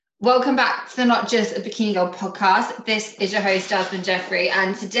Welcome back to the Not Just a Bikini Girl podcast. This is your host, Jasmine Jeffrey,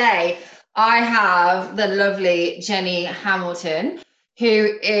 and today I have the lovely Jenny Hamilton,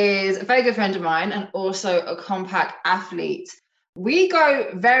 who is a very good friend of mine and also a compact athlete. We go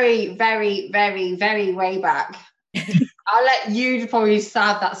very, very, very, very way back. I'll let you probably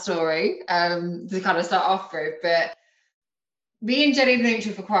have that story to kind of start off with, but me and Jenny have known each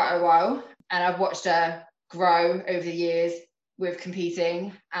other for quite a while, and I've watched her grow over the years with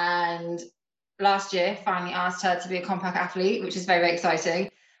competing, and last year finally asked her to be a compact athlete, which is very, very exciting.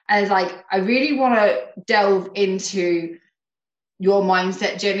 And it's like, I really want to delve into your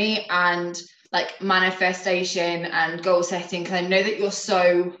mindset, Jenny, and like manifestation and goal setting, because I know that you're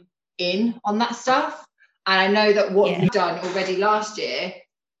so in on that stuff, and I know that what you've done already last year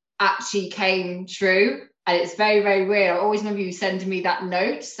actually came true, and it's very, very real. I always remember you sending me that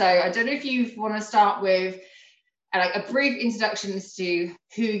note. So I don't know if you want to start with like a brief introduction to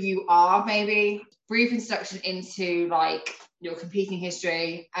who you are, maybe brief introduction into like your competing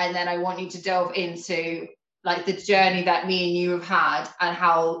history, and then I want you to delve into like the journey that me and you have had, and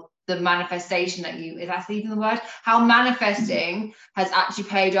how the manifestation that you, is that even the word, how manifesting has actually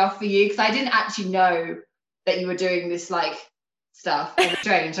paid off for you, because I didn't actually know that you were doing this like stuff. It was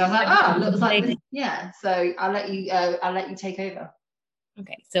strange. I was like, oh, it looks like this. Yeah, so I'll let you take over.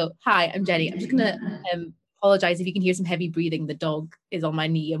 Okay, so hi, I'm Jenny. I'm just gonna apologize if you can hear some heavy breathing. The dog is on my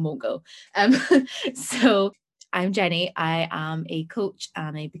knee and won't go. So I'm Jenny. I am a coach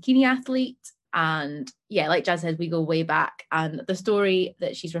and a bikini athlete, and yeah, like Jazz said, we go way back, and the story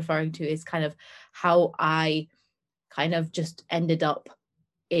that she's referring to is kind of how I kind of just ended up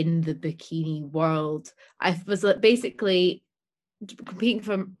in the bikini world. I was basically competing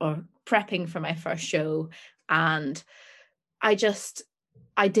for or prepping for my first show, and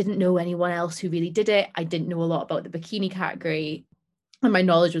I didn't know anyone else who really did it. I didn't know a lot about the bikini category, and my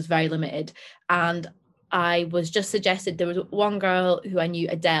knowledge was very limited. And I was just suggested, there was one girl who I knew,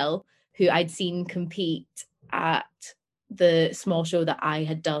 Adele, who I'd seen compete at the small show that I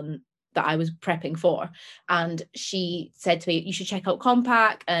had done, that I was prepping for. And she said to me, you should check out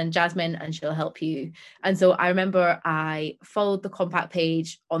Compact and Jasmine, and she'll help you. And so I remember I followed the Compact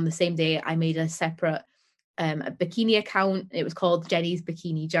page. On the same day, I made a separate a bikini account. It was called Jenny's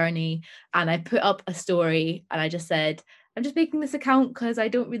Bikini Journey, and I put up a story, and I just said, I'm just making this account because I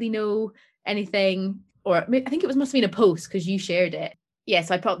don't really know anything, or I think it must have been a post because you shared it. Yeah,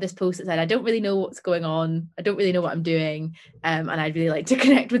 so I put up this post that said, I don't really know what's going on, I don't really know what I'm doing, and I'd really like to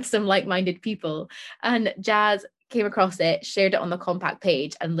connect with some like-minded people. And Jazz came across it, shared it on the Compact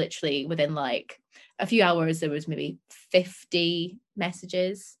page, and literally within like a few hours there was maybe 50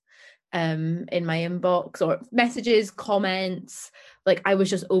 messages in my inbox, or messages, comments. Like, I was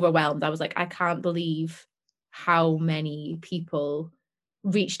just overwhelmed. I was like, I can't believe how many people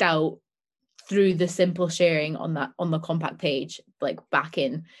reached out through the simple sharing on the Compact page, like back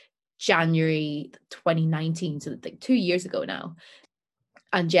in January 2019, so like 2 years ago now.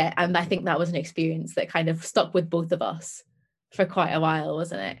 And yeah, and I think that was an experience that kind of stuck with both of us for quite a while,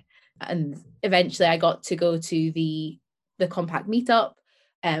 wasn't it? And eventually I got to go to the Compact meetup,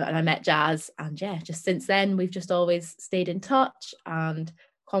 and I met Jazz, and yeah, just since then we've just always stayed in touch, and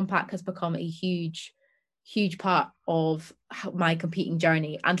Compact has become a huge part of my competing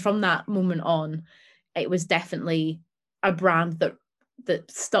journey. And from that moment on, it was definitely a brand that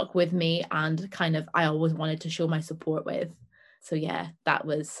stuck with me, and kind of I always wanted to show my support with. So yeah, that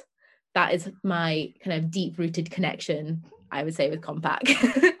is my kind of deep-rooted connection, I would say, with Compact.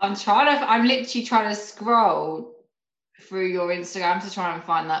 I'm literally trying to scroll through your Instagram to try and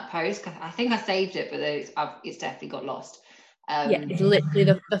find that post, because I think I saved it, but it's definitely got lost. Yeah, it's literally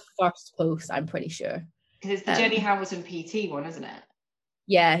the first post, I'm pretty sure. Because it's the Jenny Hamilton PT one, isn't it?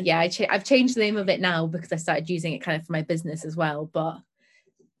 Yeah, I've changed the name of it now because I started using it kind of for my business as well, but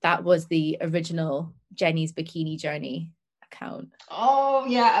that was the original Jenny's Bikini Journey account. Oh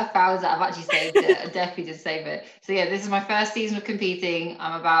yeah, I found that. I've actually saved it. I definitely did save it. So yeah, this is my first season of competing.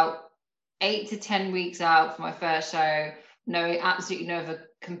 I'm about 8 to 10 weeks out for my first show, knowing absolutely no other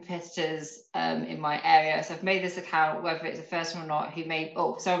competitors in my area. So I've made this account, whether it's the first one or not, I've made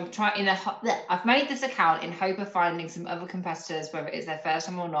this account in hope of finding some other competitors, whether it's their first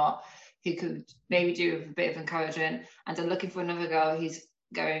time or not, who could maybe do with a bit of encouragement. And I'm looking for another girl who's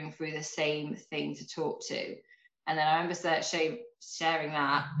going through the same thing to talk to. And then I remember sharing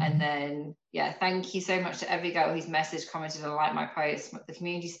that. And then, yeah, thank you so much to every girl who's messaged, commented, and liked my posts. The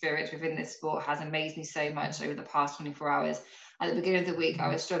community spirit within this sport has amazed me so much over the past 24 hours. At the beginning of the week, I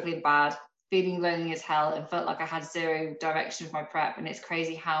was struggling bad. feeling lonely as hell and felt like I had zero direction for my prep. And it's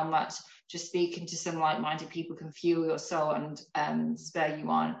crazy how much just speaking to some like-minded people can fuel your soul and spur you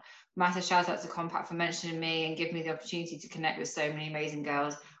on. Massive shout out to Compact for mentioning me and giving me the opportunity to connect with so many amazing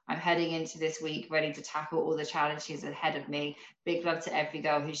girls. I'm heading into this week ready to tackle all the challenges ahead of me. Big love to every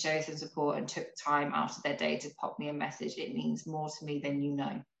girl who shows some support and took time out of their day to pop me a message. It means more to me than you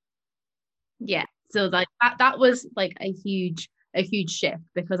know. Yeah, so like that was like a huge shift,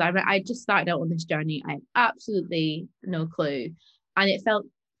 because I just started out on this journey. I had absolutely no clue, and it felt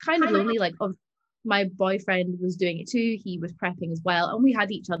kind of lonely. Like, my boyfriend was doing it too. He was prepping as well, and we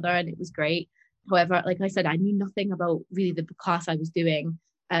had each other, and it was great. However, like I said, I knew nothing about really the class I was doing.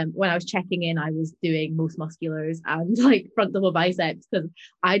 When I was checking in, I was doing most musculars and like front double biceps, because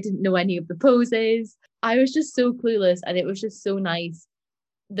I didn't know any of the poses. I was just so clueless, and it was just so nice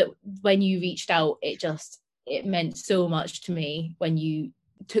that when you reached out, it meant so much to me when you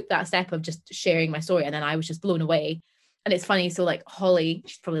took that step of just sharing my story, and then I was just blown away. And it's funny, so like Holly,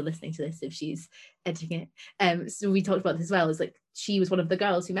 she's probably listening to this if she's editing it, so we talked about this as well, is like she was one of the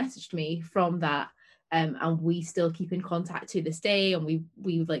girls who messaged me from that, and we still keep in contact to this day, and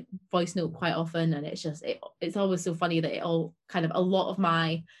we like voice note quite often, and it's always so funny that it all kind of, a lot of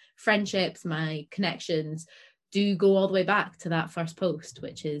my friendships, my connections do go all the way back to that first post,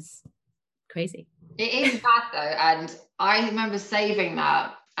 which is crazy. It is bad though, and I remember saving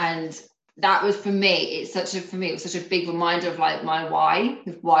that, and that was for me. It was such a big reminder of like my why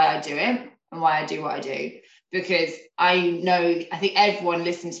I do it and why I do what I do. Because I think everyone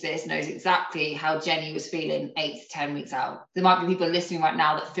listening to this knows exactly how Jenny was feeling 8 to 10 weeks out. There might be people listening right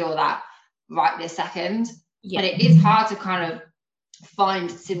now that feel that right this second. Yeah. And it is hard to kind of find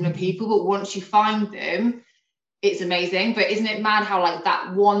similar people, but once you find them, it's amazing. But isn't it mad how like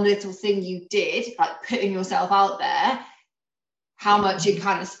that one little thing you did, like putting yourself out there, how much it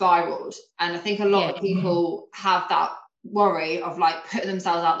kind of spiraled? And I think a lot of people have that worry of like putting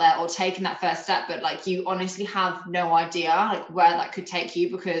themselves out there or taking that first step, but like you honestly have no idea like where that could take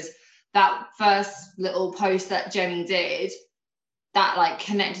you, because that first little post that Jenny did, that like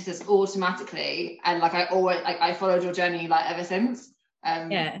connected us automatically. And like I followed your journey like ever since.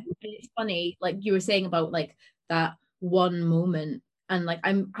 Yeah, it's funny, like you were saying about like that one moment, and like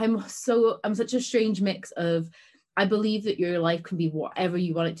I'm such a strange mix of, I believe that your life can be whatever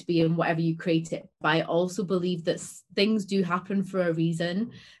you want it to be and whatever you create it, but I also believe that things do happen for a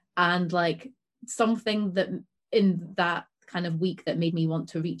reason. And like something that in that kind of week that made me want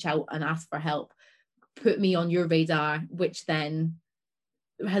to reach out and ask for help put me on your radar, which then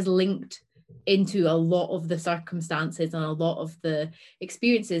has linked into a lot of the circumstances and a lot of the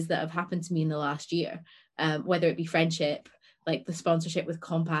experiences that have happened to me in the last year, whether it be friendship, like the sponsorship with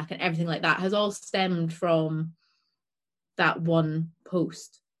Compact and everything like that, has all stemmed from that one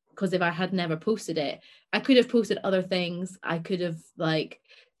post. Because if I had never posted it, I could have posted other things. I could have like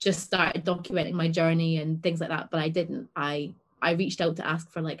just started documenting my journey and things like that, but I didn't. I reached out to ask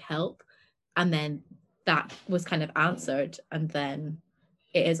for like help, and then that was kind of answered, and then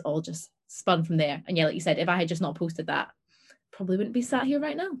it is all just spun from there. And yeah, like you said, if I had just not posted that, probably wouldn't be sat here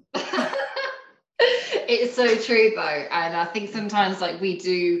right now. It's so true though. And I think sometimes like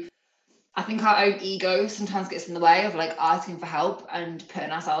I think our own ego sometimes gets in the way of like asking for help and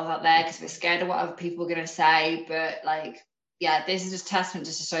putting ourselves out there because we're scared of what other people are going to say. But like, yeah, this is just testament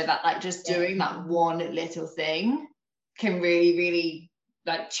just to show that like just doing that one little thing can really, really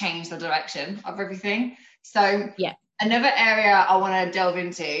like change the direction of everything. So yeah, another area I want to delve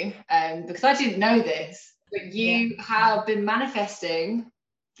into, because I didn't know this, but you have been manifesting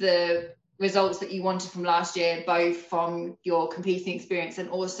the results that you wanted from last year, both from your competing experience and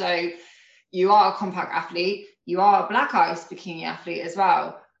also you are a Compact athlete, you are a Black Ice bikini athlete as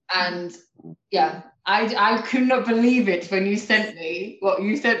well. And yeah, I could not believe it when you sent me what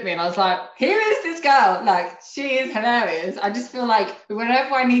you sent me, and I was like, here is this girl, like she is hilarious. I just feel like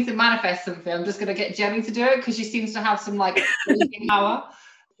whenever I need to manifest something, I'm just going to get Jenny to do it because she seems to have some like power.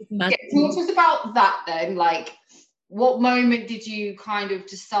 Talk to us about that then, like what moment did you kind of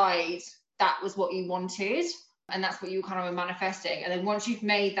decide that was what you wanted and that's what you kind of were manifesting? And then once you've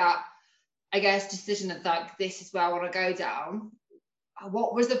made that, I guess, decision that like this is where I want to go down,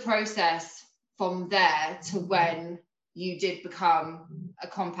 what was the process from there to when you did become a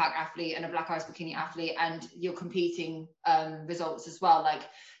Compact athlete and a Black Ice bikini athlete and your competing results as well? Like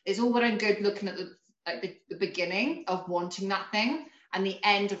it's all well and good looking at the beginning of wanting that thing and the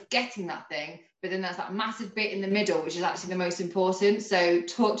end of getting that thing, but then there's that massive bit in the middle which is actually the most important. So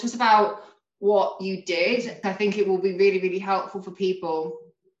talk to us about what you did. I think it will be really, really helpful for people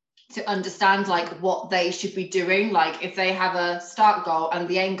to understand like what they should be doing. Like if they have a start goal and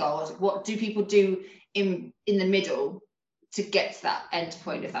the end goal, what do people do in the middle to get to that end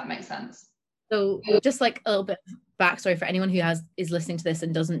point, if that makes sense? So just like a little bit of backstory for anyone who is listening to this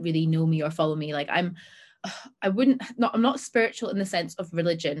and doesn't really know me or follow me, like I'm not spiritual in the sense of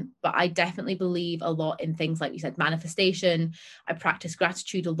religion, but I definitely believe a lot in things like you said, manifestation. I practice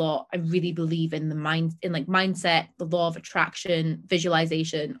gratitude a lot. I really believe in mindset, the law of attraction,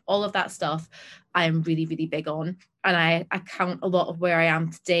 visualization, all of that stuff. I am really, really big on. And I count a lot of where I am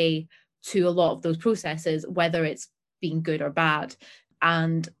today to a lot of those processes, whether it's been good or bad.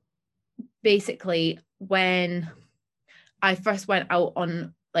 And basically, when I first went out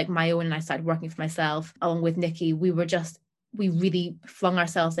on like my own and I started working for myself along with Nikki, we really flung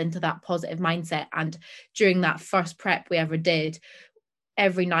ourselves into that positive mindset. And during that first prep we ever did,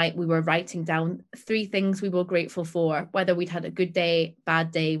 every night we were writing down 3 things we were grateful for, whether we'd had a good day,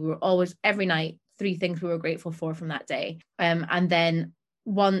 bad day. We were always, every night, 3 things we were grateful for from that day. And then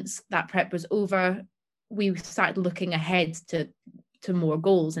once that prep was over, we started looking ahead to more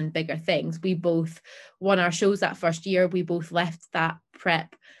goals and bigger things. We both won our shows that first year. We both left that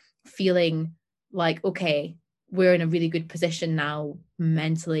prep feeling like, okay, we're in a really good position now,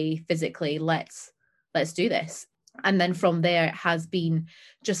 mentally, physically, let's do this. And then from there, it has been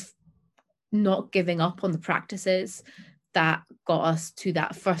just not giving up on the practices that got us to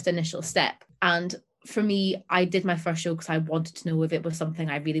that first initial step. And for me, I did my first show because I wanted to know if it was something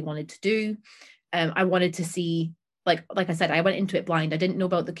I really wanted to do. I wanted to see, like I said, I went into it blind. I didn't know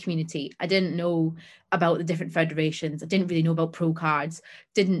about the community. I didn't know about the different federations. I didn't really know about pro cards.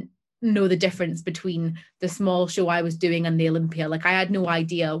 Didn't know the difference between the small show I was doing and the Olympia. Like I had no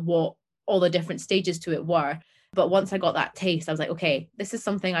idea what all the different stages to it were. But once I got that taste, I was like, okay, this is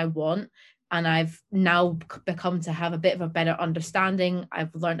something I want. And I've now become to have a bit of a better understanding.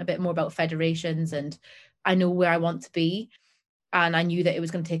 I've learned a bit more about federations and I know where I want to be. And I knew that it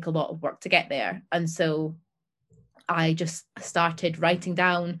was going to take a lot of work to get there. And so I just started writing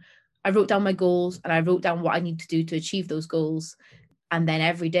down. I wrote down my goals and I wrote down what I need to do to achieve those goals. And then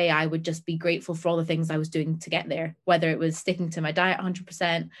every day I would just be grateful for all the things I was doing to get there, whether it was sticking to my diet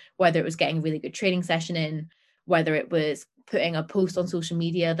 100%, whether it was getting a really good training session in, whether it was putting a post on social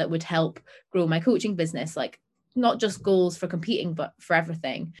media that would help grow my coaching business, like not just goals for competing, but for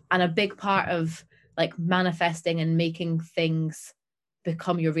everything. And a big part of like manifesting and making things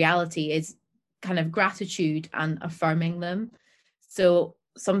become your reality is kind of gratitude and affirming them. So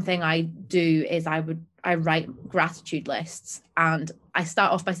something I do is I write gratitude lists, and I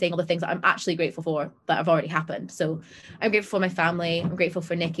start off by saying all the things that I'm actually grateful for that have already happened. So I'm grateful for my family, I'm grateful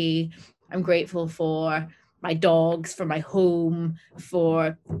for Nikki, I'm grateful for my dogs, for my home,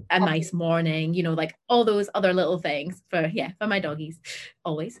 for a nice morning, you know, like all those other little things for my doggies,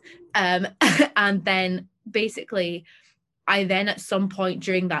 always. And then basically I then at some point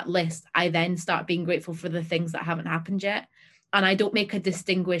during that list, I then start being grateful for the things that haven't happened yet. And I don't make a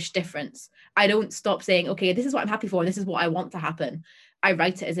distinguished difference. I don't stop saying, okay, this is what I'm happy for. This is what I want to happen. I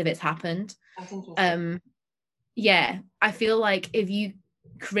write it as if it's happened. That's interesting. Yeah, I feel like if you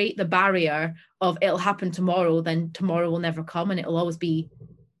create the barrier of it'll happen tomorrow, then tomorrow will never come and it'll always be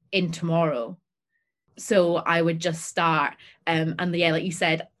in tomorrow. So I would just start. And yeah, like you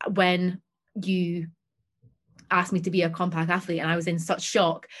said, when you asked me to be a compact athlete and I was in such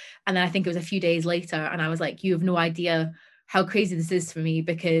shock, and then I think it was a few days later and I was like, you have no idea how crazy this is for me,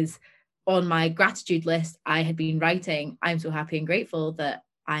 because on my gratitude list I had been writing, I'm so happy and grateful that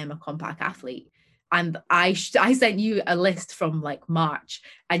I am a compact athlete. And I sent you a list from like March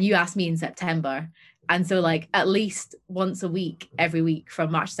and you asked me in September. And so like at least once a week, every week from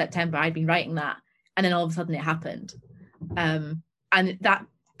March to September, I'd been writing that. And then all of a sudden it happened. And that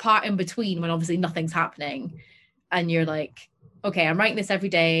part in between when obviously nothing's happening and you're like, okay, I'm writing this every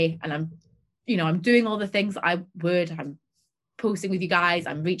day and I'm doing all the things that I would, I'm posting with you guys,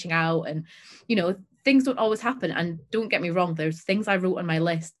 I'm reaching out, and, things don't always happen. And don't get me wrong, there's things I wrote on my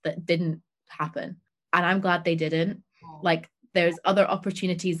list that didn't happen. And I'm glad they didn't. Like there's other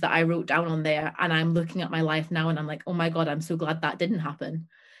opportunities that I wrote down on there and I'm looking at my life now and I'm like, oh my God, I'm so glad that didn't happen,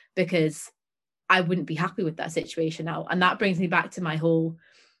 because I wouldn't be happy with that situation now. And that brings me back to my whole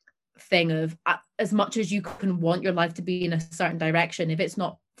thing of as much as you can want your life to be in a certain direction, if it's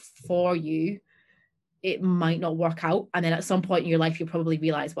not for you, it might not work out. And then at some point in your life, you'll probably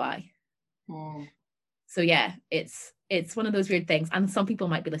realize why. So yeah, it's one of those weird things. And some people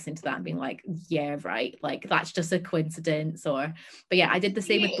might be listening to that and being like, yeah, right. Like that's just a coincidence but yeah, I did the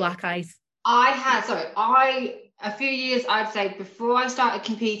same with Black Ice. A few years, I'd say before I started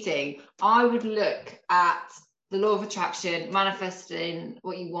competing, I would look at the law of attraction, manifesting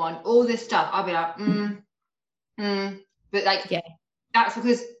what you want, all this stuff, I'll be like, but like, yeah, that's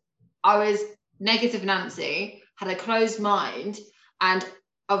because I was negative Nancy, had a closed mind, and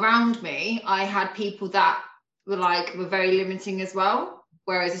around me, I had people that were very limiting as well.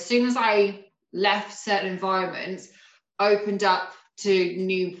 Whereas as soon as I left certain environments, opened up to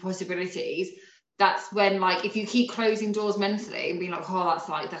new possibilities, that's when, like, if you keep closing doors mentally and being like,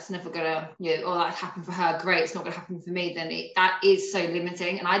 oh, that's never gonna, or that happened for her, great, it's not gonna happen for me, then that is so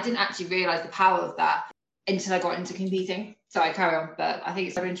limiting. And I didn't actually realize the power of that until I got into competing. So I carry on, but I think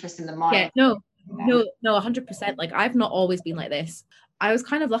it's so interesting, the mind. Yeah, no, 100%. Like, I've not always been like this. I was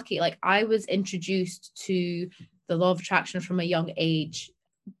kind of lucky. Like, I was introduced to the law of attraction from a young age.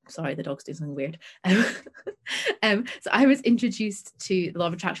 Sorry, the dog's doing something weird. So I was introduced to the law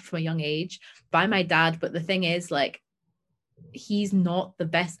of attraction from a young age by my dad. But the thing is, like, he's not the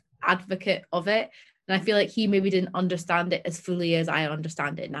best advocate of it. And I feel like he maybe didn't understand it as fully as I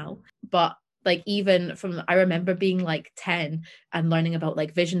understand it now. But like, even from, I remember being like 10 and learning about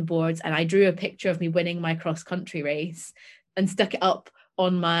like vision boards, and I drew a picture of me winning my cross country race and stuck it up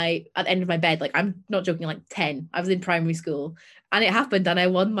on at the end of my bed. Like, I'm not joking, like 10, I was in primary school, and it happened, and I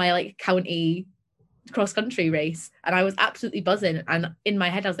won my like county cross country race, and I was absolutely buzzing. And in my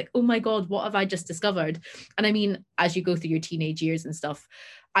head I was like, oh my god, what have I just discovered? And I mean, as you go through your teenage years and stuff,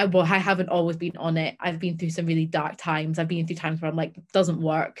 I haven't always been on it. I've been through some really dark times. I've been through times where I'm like, it doesn't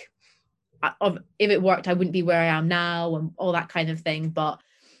work. If it worked, I wouldn't be where I am now, and all that kind of thing. But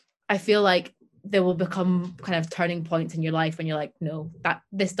I feel like there will become kind of turning points in your life when you're like, no, that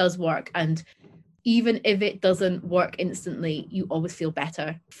this does work. And even if it doesn't work instantly, you always feel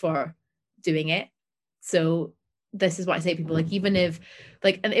better for doing it. So this is what I say to people, like, even if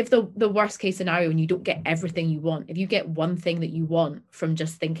like, and if the worst case scenario and you don't get everything you want, if you get one thing that you want from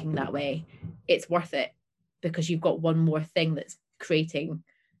just thinking that way, it's worth it, because you've got one more thing that's creating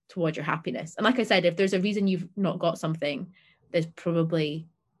towards your happiness. And like I said, if there's a reason you've not got something, there's probably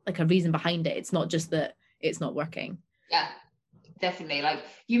like a reason behind it. It's not just that it's not working. Yeah, definitely. Like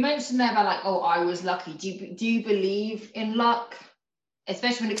you mentioned there about like, oh, I was lucky. Do you believe in luck,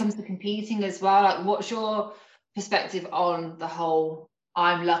 especially when it comes to competing as well? Like, what's your perspective on the whole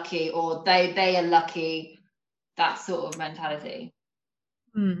I'm lucky, or they are lucky, that sort of mentality?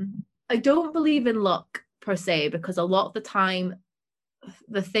 I don't believe in luck per se, because a lot of the time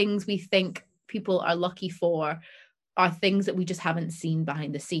the things we think people are lucky for are things that we just haven't seen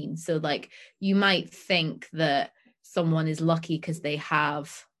behind the scenes. So like, you might think that someone is lucky because they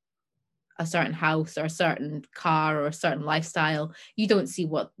have a certain house or a certain car or a certain lifestyle. You don't see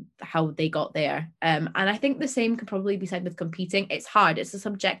how they got there. And I think the same could probably be said with competing. It's hard. It's a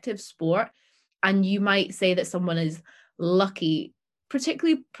subjective sport. And you might say that someone is lucky,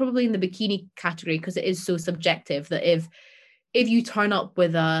 particularly probably in the bikini category, because it is so subjective, that if you turn up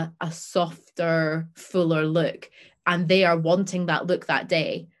with a softer, fuller look and they are wanting that look that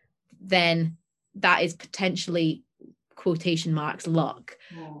day, then that is potentially, quotation marks, luck.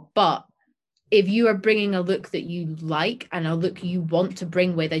 Oh. But if you are bringing a look that you like and a look you want to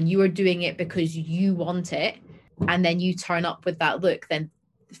bring with, and you are doing it because you want it, and then you turn up with that look, then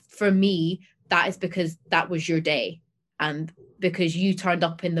for me, that is because that was your day, and because you turned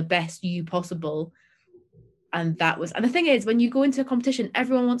up in the best you possible. And the thing is, when you go into a competition,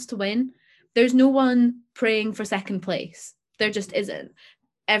 everyone wants to win. There's no one praying for second place. There just isn't.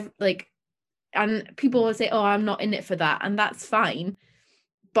 And people will say, oh, I'm not in it for that. And that's fine.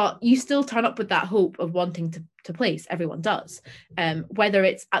 But you still turn up with that hope of wanting to place. Everyone does. Whether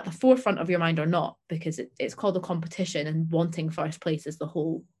it's at the forefront of your mind or not, because it's called a competition, and wanting first place is the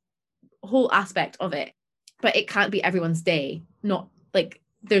whole aspect of it. But it can't be everyone's day. Not like,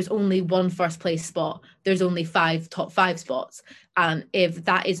 there's only one first place spot, there's only 5 top 5 spots, and if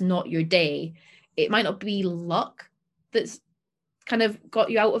that is not your day, it might not be luck that's kind of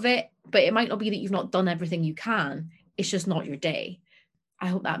got you out of it, but it might not be that you've not done everything you can, it's just not your day. I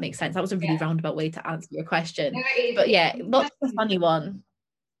hope that makes sense. That was a really roundabout way to answer your question. No, but yeah, luck's a funny one.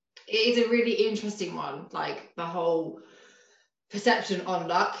 It is a really interesting one, like the whole perception on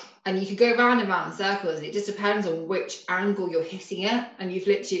luck, and you could go round and round in circles. It just depends on which angle you're hitting it, and you've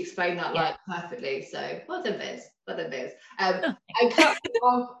literally explained that like perfectly. So well done, Biz. I cut you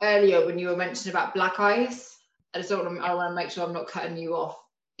off earlier when you were mentioning about black ice. I want to make sure I'm not cutting you off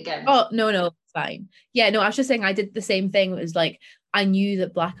again. Oh no, it's fine. Yeah, no, I was just saying I did the same thing. It was like, I knew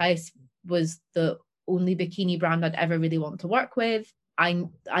that Black Ice was the only bikini brand I'd ever really want to work with.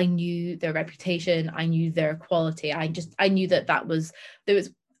 I knew their reputation, I knew their quality. I knew that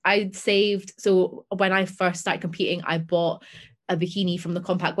I'd saved. So when I first started competing, I bought a bikini from the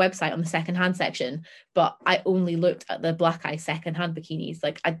Compact website on the secondhand section, but I only looked at the Black Eye secondhand bikinis.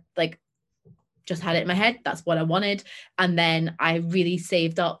 Like I just had it in my head, that's what I wanted. And then I really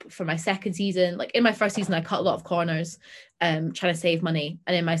saved up for my second season. Like in my first season, I cut a lot of corners, trying to save money.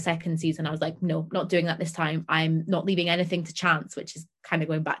 And in my second season, I was like, no, not doing that this time. I'm not leaving anything to chance, which is kind of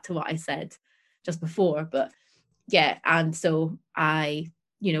going back to what I said just before. But yeah, and so I,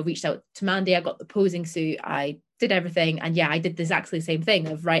 reached out to Mandy. I got the posing suit. I did everything. And yeah, I did exactly the same thing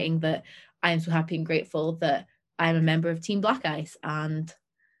of writing that I am so happy and grateful that I'm a member of Team Black Ice. And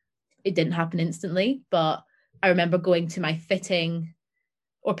it didn't happen instantly, but I remember going to my fitting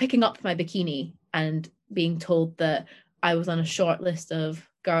or picking up my bikini and being told that I was on a short list of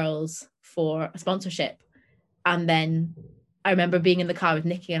girls for a sponsorship. And then I remember being in the car with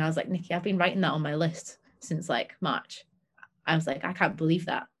Nikki, and I was like, Nikki, I've been writing that on my list since like March. I was like, I can't believe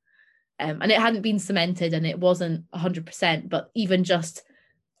that. And it hadn't been cemented and it wasn't 100%, but even just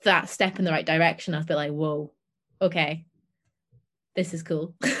that step in the right direction, I've been like, whoa, okay, this is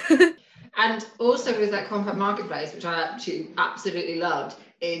cool. And also with that Compact Marketplace, which I actually absolutely loved,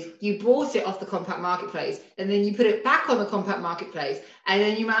 is you bought it off the Compact Marketplace and then you put it back on the Compact Marketplace and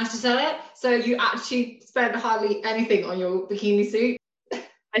then you managed to sell it. So you actually spent hardly anything on your bikini suit.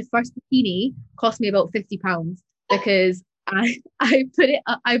 My first bikini cost me about £50 because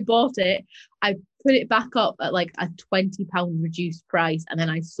I bought it, I put it back up at like a £20 reduced price, and then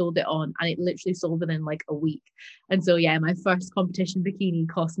I sold it on, and it literally sold within like a week. And so yeah, my first competition bikini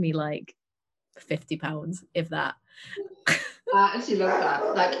cost me like £50, if that. I actually love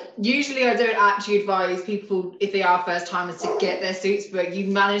that. Like, usually I don't actually advise people, if they are first timers, to get their suits, but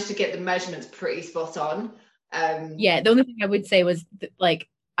you managed to get the measurements pretty spot on. Yeah, the only thing I would say was that, like,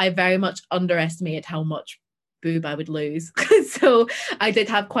 I very much underestimated how much boob I would lose. So I did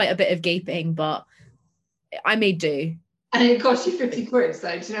have quite a bit of gaping, but I made do. And it cost you 50 quid,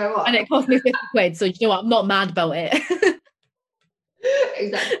 so do you know what? And it cost me 50 quid, so do you know what? I'm not mad about it.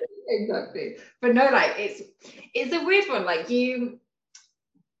 Exactly. But no, like, it's a weird one. Like, you,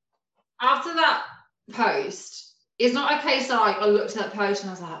 after that post, it's not a case of like, I looked at that post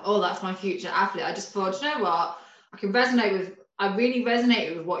and I was like, oh, that's my future athlete. I just thought, you know what? I really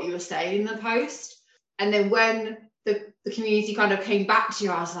resonated with what you were saying in the post. And then when the community kind of came back to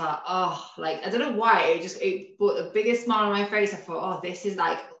you, I was like, oh, like, I don't know why, it brought the biggest smile on my face. I thought, oh, this is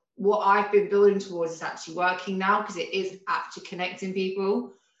like what I've been building towards is actually working now, because it is actually connecting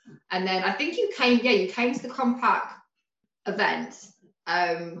people. And then I think you came to the Compact event.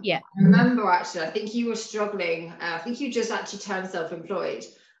 Yeah. I remember actually, I think you were struggling. I think you just actually turned self-employed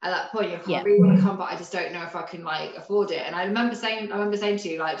at that point. You're like, I really want to come, but I just don't know if I can like afford it. And I remember saying to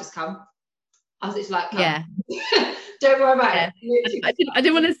you, like, just come. I was just like, come. Yeah. Don't worry about it. I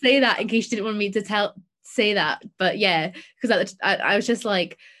didn't want to say that in case you didn't want me to say that, but yeah, because I was just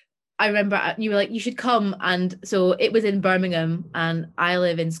like, I remember you were like, you should come. And so it was in Birmingham and I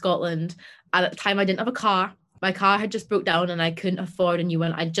live in Scotland. And at the time I didn't have a car. My car had just broke down and I couldn't afford a new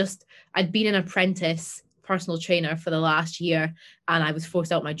one. I'd been an apprentice personal trainer for the last year and I was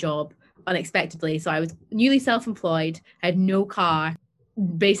forced out my job unexpectedly. So I was newly self-employed. I had no car,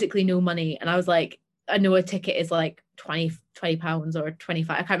 basically no money. And I was like, I know a ticket is like £20 or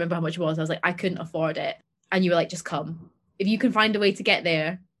 25. I can't remember how much it was. I was like, I couldn't afford it. And you were like, just come. If you can find a way to get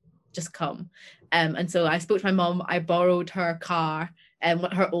there, just come. And so I spoke to my mom. I borrowed her car,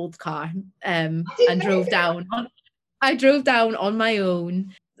 her old car, and drove down. I drove down on my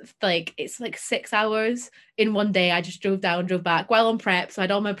own. Like, it's like 6 hours in one day. I just drove down, drove back while on prep. So I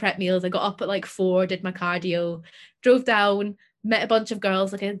had all my prep meals. I got up at like 4, did my cardio, drove down, met a bunch of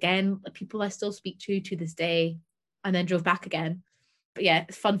girls, like, again, people I still speak to this day, and then drove back again. But yeah,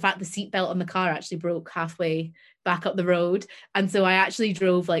 fun fact, the seatbelt on the car actually broke halfway back up the road. And so I actually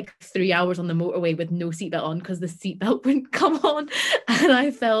drove like 3 hours on the motorway with no seatbelt on because the seatbelt wouldn't come on. And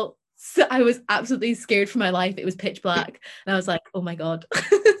I was absolutely scared for my life. It was pitch black. And I was like, oh my God.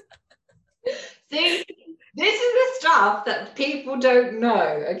 See, this is the stuff that people don't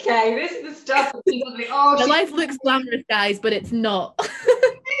know, okay? This is the stuff that people think, oh, the life looks glamorous, guys, but it's not.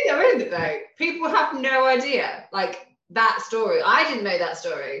 Isn't it though? People have no idea, like, that story. I didn't know that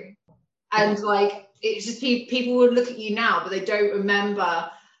story. And like, it's just people would look at you now, but they don't remember,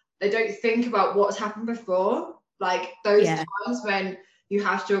 they don't think about what's happened before. Like those times when you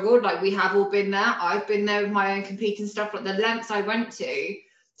have struggled, like we have all been there. I've been there with my own competing stuff, like the lengths I went to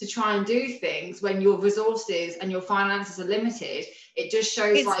try and do things when your resources and your finances are limited. It just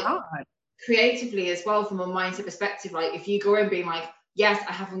shows it's like hard. Creatively as well, from a mindset perspective. Like if you go in being like, yes,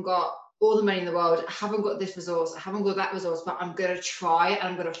 I haven't got all the money in the world, I haven't got this resource, I haven't got that resource, but I'm going to try and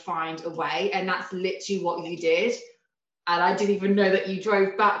I'm going to find a way. And that's literally what you did. And I didn't even know that you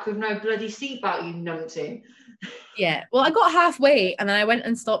drove back with no bloody seatbelt, you numpty. Yeah. Well, I got halfway and then I went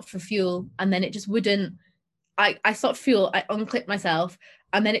and stopped for fuel, and then it just wouldn't. I stopped fuel, I unclipped myself,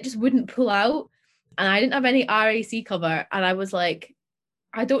 and then it just wouldn't pull out. And I didn't have any RAC cover. And I was like,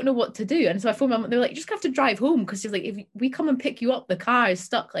 I don't know what to do. And so I phoned my mum, they were like, you just have to drive home, because she's like, if we come and pick you up, the car is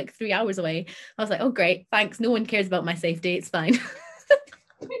stuck like 3 hours away. I was like, oh, great. Thanks. No one cares about my safety. It's fine.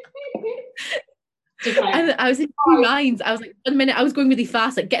 And I was in two minds. I was like, 1 minute I was going really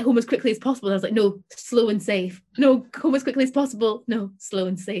fast, like get home as quickly as possible. And I was like, no, slow and safe. No, home as quickly as possible. No, slow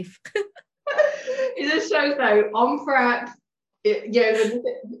and safe. It just shows though, on prep,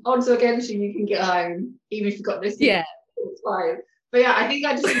 odds are against you, you can get home, even if you've got this. Yeah. It's fine. But yeah, I think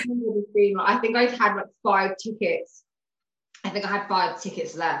I just remember this being like, I think I had like 5 tickets. I think I had 5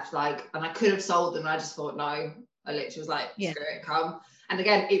 tickets left, like, and I could have sold them. And I just thought, no, I literally was like, screw it, come. And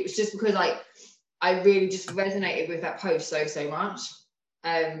again, it was just because like, I really just resonated with that post so much.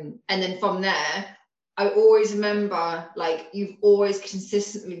 And then from there, I always remember, like, you've always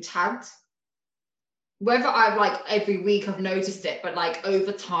consistently tagged. Whether I've like every week I've noticed it, but like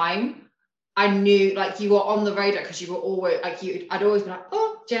over time, I knew like you were on the radar, because you were always like, I'd always be like,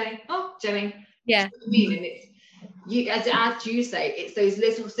 oh Jenny. Yeah. You know what I mean? And it's you, as you say, it's those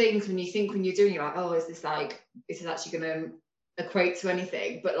little things when you think, when you're doing, you're like, oh, is this actually gonna equate to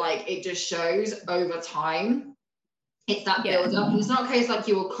anything? But like it just shows over time. It's that build up. And it's not a case like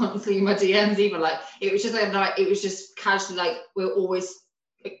you were constantly in my DMs either. Like it was just like it was just casually, like we're always,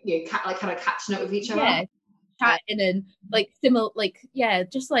 you know, like kind of catching up with each other. Yeah, chatting and like similar, like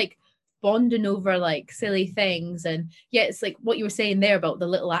just like bonding over like silly things. And yeah, it's like what you were saying there about the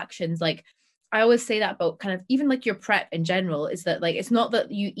little actions. Like I always say that about kind of even like your prep in general, is that like it's not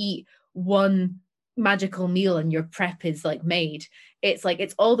that you eat one magical meal and your prep is like made. It's like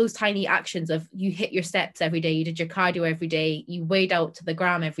it's all those tiny actions of you hit your steps every day, you did your cardio every day, you weighed out to the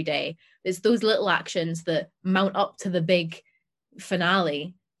gram every day. It's those little actions that mount up to the big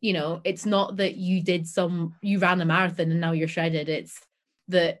finale. You know, it's not that you ran a marathon and now you're shredded. It's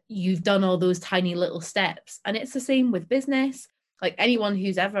that you've done all those tiny little steps. And it's the same with business. Like anyone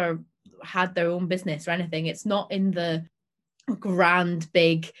who's ever had their own business or anything, it's not in the grand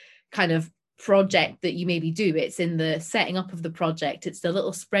big kind of project that you maybe do. It's in the setting up of the project. It's the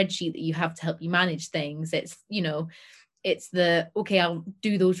little spreadsheet that you have to help you manage things. It's, you know, it's the, okay, I'll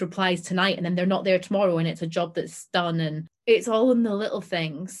do those replies tonight and then they're not there tomorrow, and it's a job that's done. And it's all in the little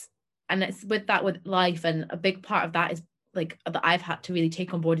things. And it's with life. And a big part of that is like that I've had to really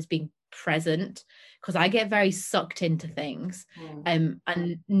take on board is being present, because I get very sucked into things. And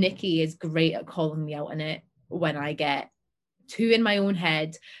Nikki is great at calling me out on it when I get too in my own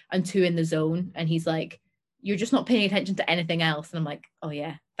head and too in the zone. And he's like, you're just not paying attention to anything else. And I'm like, oh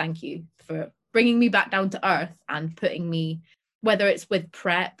yeah, thank you for bringing me back down to earth and putting me, whether it's with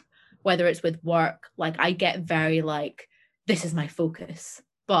prep, whether it's with work, like I get very like, this is my focus.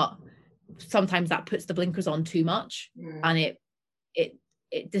 But sometimes that puts the blinkers on too much, and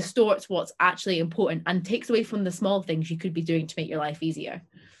it distorts what's actually important and takes away from the small things you could be doing to make your life easier.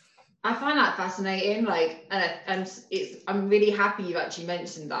 I find that fascinating, like, and I'm really happy you actually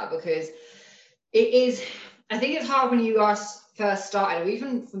mentioned that, because it is, I think it's hard when you are first started, or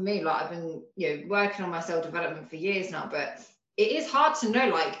even for me, like I've been, you know, working on my self-development for years now, but it is hard to know,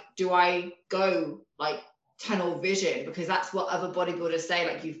 like, do I go like tunnel vision, because that's what other bodybuilders say,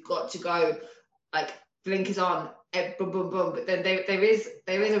 like you've got to go like blinkers on, boom boom boom, but then there is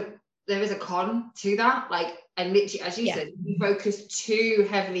a con to that, like, and literally, as you said, if you focus too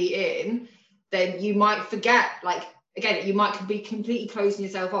heavily in, then you might forget, like, again, you might be completely closing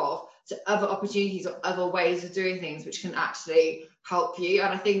yourself off to other opportunities or other ways of doing things which can actually help you.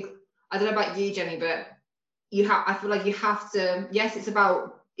 And I think, I don't know about you, Jenny, but I feel like you have to, yes,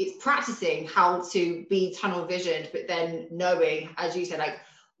 it's practicing how to be tunnel visioned, but then knowing, as you said, like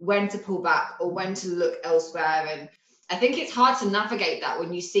when to pull back or when to look elsewhere. And I think it's hard to navigate that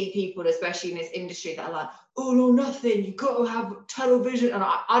when you see people, especially in this industry, that are like, oh no, nothing, you've got to have tunnel vision. And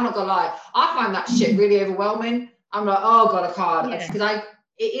I'm not gonna lie, I find that shit really overwhelming. I'm like, oh god, I can't, because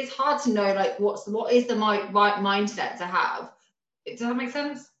it is hard to know, like, what is the right mindset to have. Does that make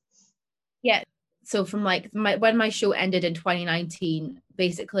sense? Yeah. So from like when my show ended in 2019,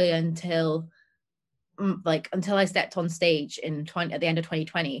 basically until I stepped on stage at the end of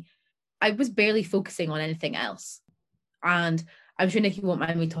 2020, I was barely focusing on anything else. And I'm sure Nikki won't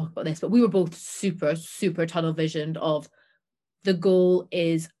mind me talk about this, but we were both super, super tunnel visioned of the goal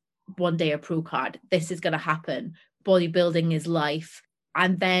is one day a pro card. This is going to happen. Bodybuilding is life.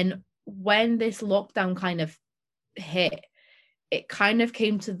 And then when this lockdown kind of hit, it kind of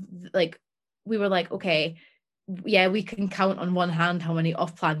came to like, we were like, okay, yeah, we can count on one hand how many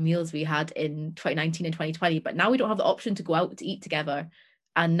off-plan meals we had in 2019 and 2020, but now we don't have the option to go out to eat together.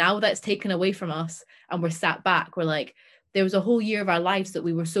 And now that's taken away from us and we're sat back, we're like, there was a whole year of our lives that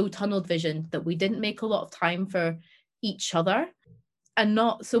we were so tunnel visioned that we didn't make a lot of time for each other. And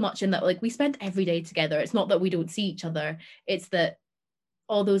not so much in that, like, we spent every day together. It's not that we don't see each other. It's that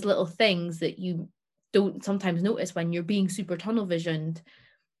all those little things that you don't sometimes notice when you're being super tunnel visioned,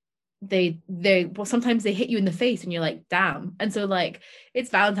 well, sometimes they hit you in the face and you're like, damn. And so, like,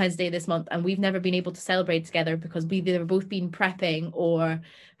 it's Valentine's Day this month and we've never been able to celebrate together because we've either both been prepping or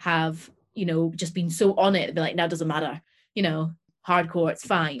have, you know, just been so on it, be like, now it doesn't matter, you know, hardcore, it's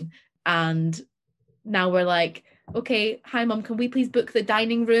fine. And now we're like, okay, hi mum, can we please book the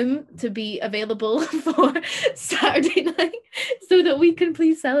dining room to be available for Saturday night so that we can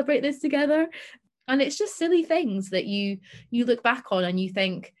please celebrate this together? And it's just silly things that you look back on and you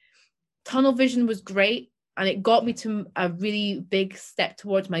think, tunnel vision was great and it got me to a really big step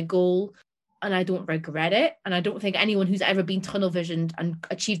towards my goal, and I don't regret it. And I don't think anyone who's ever been tunnel visioned and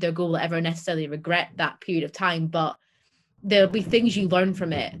achieved their goal will ever necessarily regret that period of time, but there'll be things you learn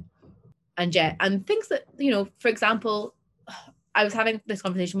from it. And things that, you know, for example, I was having this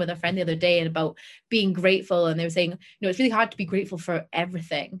conversation with a friend the other day about being grateful, and they were saying, you know, it's really hard to be grateful for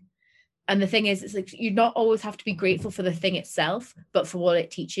everything. And the thing is, it's like, you not always have to be grateful for the thing itself, but for what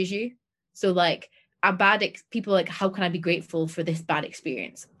it teaches you. So like people like, how can I be grateful for this bad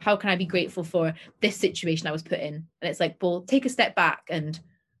experience? How can I be grateful for this situation I was put in? And it's like, well, take a step back and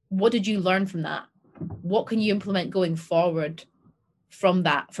what did you learn from that? What can you implement going forward from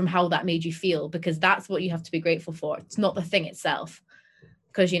that, from how that made you feel? Because that's what you have to be grateful for. It's not the thing itself.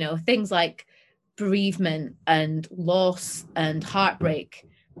 Because, you know, things like bereavement and loss and heartbreak,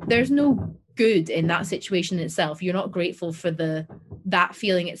 there's no good in that situation itself. You're not grateful for that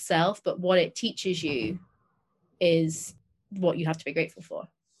feeling itself, but what it teaches you is what you have to be grateful for.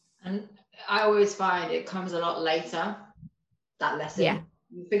 And I always find it comes a lot later, that lesson. Yeah.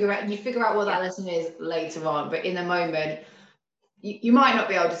 You figure out what that lesson is later on, but in the moment you might not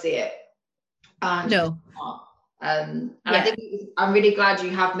be able to see it. No. And I think I'm really glad you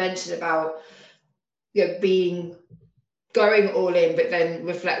have mentioned about, you know, going all in, but then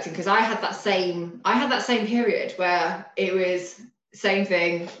reflecting, because I had that same period where it was same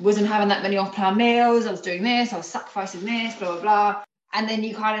thing, wasn't having that many off-plan meals, I was doing this, I was sacrificing this, blah blah blah, and then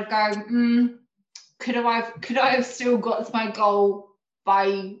you kind of go, could I have still got to my goal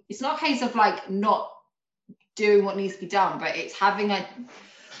by, it's not a case of like not doing what needs to be done, but it's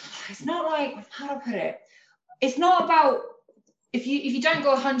it's not like, how do I put it, it's not about, if you don't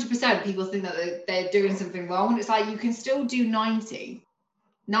go 100%, people think that they're doing something wrong. It's like, you can still do 90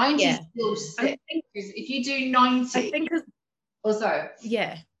 still sick. If you do 90, I think, sorry.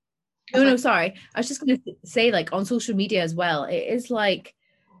 Yeah. No, sorry. I was just going to say, like, on social media as well, it is like,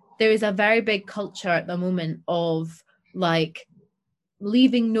 there is a very big culture at the moment of like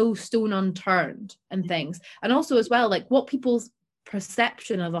leaving no stone unturned and things. And also as well, like what people's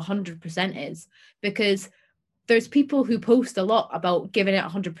perception of 100% is, because there's people who post a lot about giving it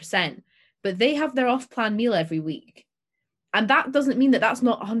 100%, but they have their off-plan meal every week. And that doesn't mean that that's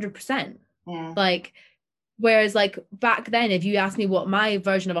not 100%. Yeah. Like, whereas like back then, if you asked me what my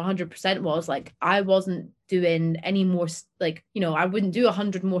version of 100% was, like I wasn't doing any more, like, you know, I wouldn't do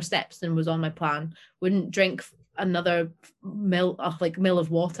 100 more steps than was on my plan, wouldn't drink another mill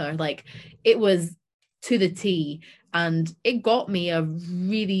of water. Like, it was to the T, and it got me a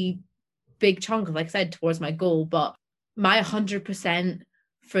really big chunk of, like I said, towards my goal. But my 100%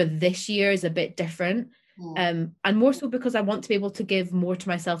 for this year is a bit different. And more so because I want to be able to give more to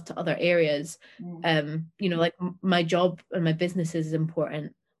myself to other areas. You know, like my job and my business is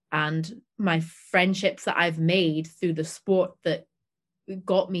important, and my friendships that I've made through the sport that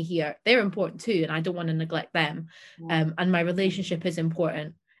got me here, they're important too, and I don't want to neglect them. And my relationship is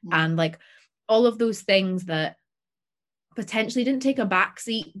important, and like all of those things that potentially didn't take a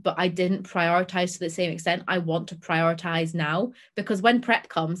backseat, but I didn't prioritize to the same extent, I want to prioritize now, because when prep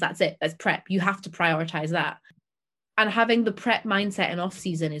comes, that's it, that's prep, you have to prioritize that. And having the prep mindset in off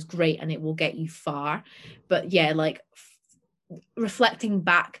season is great, and it will get you far. But yeah, like reflecting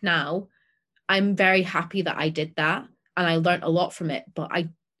back now, I'm very happy that I did that, and I learned a lot from it. But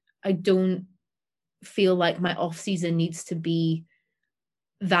I don't feel like my off season needs to be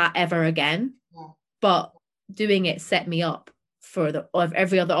that ever again. But doing it set me up for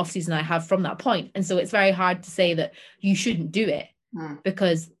every other off season I have from that point. And so it's very hard to say that you shouldn't do it,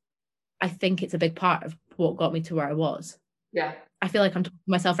 because I think it's a big part of what got me to where I was. Yeah. I feel like I'm talking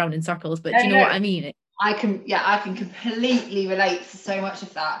myself around in circles, but do you know what I mean? I can completely relate to so much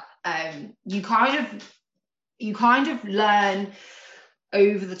of that. You kind of, you kind of learn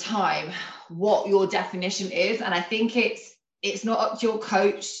over the time what your definition is. And I think it's not up to your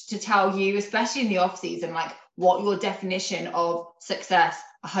coach to tell you, especially in the off season, like what your definition of success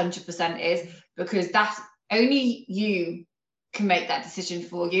 100% is, because that's only you can make that decision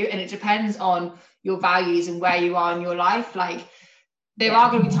for you. And it depends on your values and where you are in your life. Like there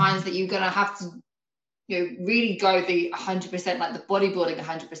are going to be times that you're going to have to, you know, really go the 100%, like the bodybuilding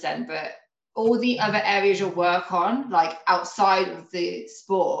 100%, but all the other areas you'll work on, like outside of the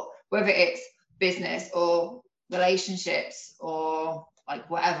sport, whether it's business or relationships or like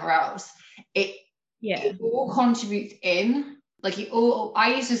whatever else, it all contributes in. Like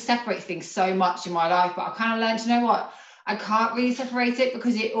I used to separate things so much in my life, but I kind of learned, you know what, I can't really separate it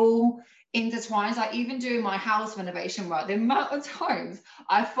because it all intertwines. Like even doing my house renovation work, the amount of times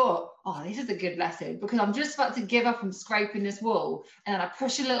I thought, oh, this is a good lesson, because I'm just about to give up and scraping this wall, and then I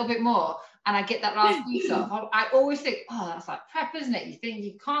push a little bit more and I get that last piece off. I always think, oh, that's like prep, isn't it? You think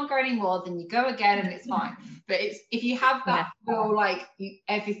you can't go anymore, then you go again and it's fine. But it's, if you have that real, like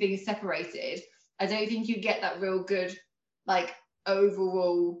everything is separated, I don't think you get that real good, like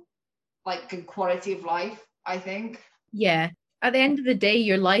overall, like good quality of life, I think. Yeah. At the end of the day,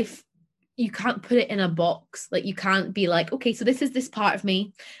 your life, you can't put it in a box. Like you can't be like, okay, so this is this part of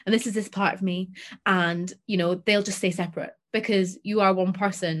me and this is this part of me, and you know, they'll just stay separate, because you are one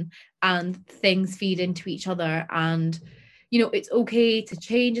person and things feed into each other. And you know, it's okay to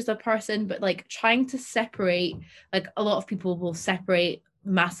change as a person, but like trying to separate, like a lot of people will separate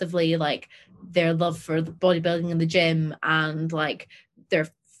massively, like their love for the bodybuilding and the gym and like their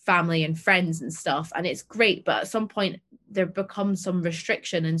family and friends and stuff, and it's great, but at some point there becomes some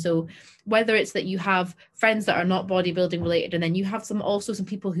restriction. And so whether it's that you have friends that are not bodybuilding related, and then you have some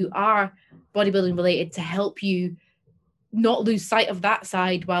people who are bodybuilding related to help you not lose sight of that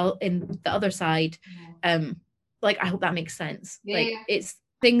side while in the other side, like I hope that makes sense. Like it's,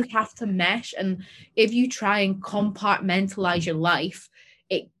 things have to mesh, and if you try and compartmentalize your life,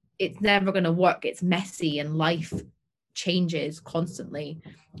 it's never going to work. It's messy and life changes constantly.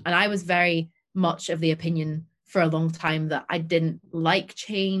 And I was very much of the opinion for a long time that I didn't like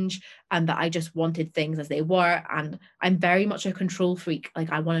change and that I just wanted things as they were. And I'm very much a control freak.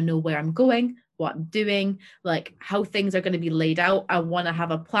 Like I want to know where I'm going, what I'm doing, like how things are going to be laid out. I want to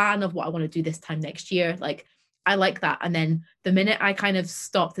have a plan of what I want to do this time next year. Like I like that. And then the minute I kind of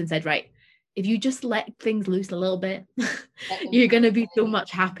stopped and said, right, if you just let things loose a little bit, you're going to be so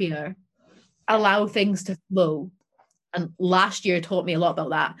much happier. Allow things to flow. And last year taught me a lot about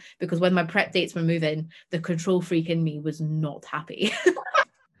that, because when my prep dates were moving, the control freak in me was not happy.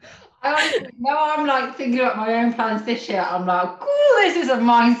 Now I'm like thinking about my own plans this year. I'm like, oh, this is a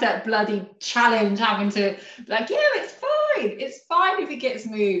mindset bloody challenge, having to like, yeah, it's fine. It's fine if it gets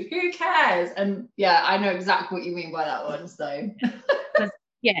moved. Who cares? And yeah, I know exactly what you mean by that one. So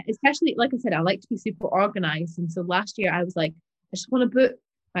yeah, especially like I said, I like to be super organized. And so last year I was like, I just want to book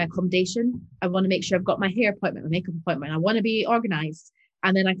my accommodation. I want to make sure I've got my hair appointment, my makeup appointment. I want to be organized.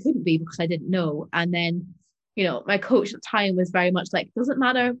 And then I couldn't be because I didn't know. And then, you know, my coach at the time was very much like, doesn't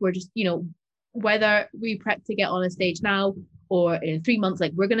matter. We're just, you know, whether we prep to get on a stage now or in 3 months,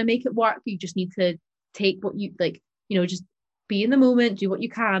 like we're going to make it work. You just need to take what you like, you know, just be in the moment, do what you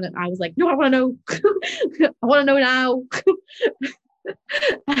can. And I was like, no, I want to know. I want to know now.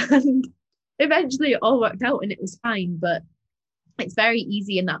 And eventually it all worked out and it was fine. But it's very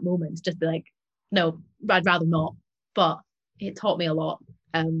easy in that moment to just be like, no, I'd rather not. But it taught me a lot.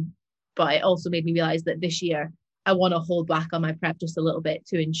 But it also made me realize that this year I want to hold back on my prep just a little bit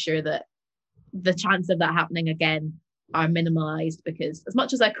to ensure that the chance of that happening again are minimalized, because as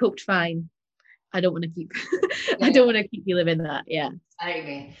much as I coped fine, I don't want to keep I don't want to keep you living that. Yeah. I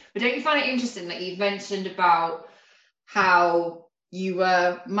mean, but don't you find it interesting that you've mentioned about how you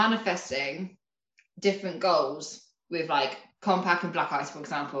were manifesting different goals with like Compact and Black Ice, for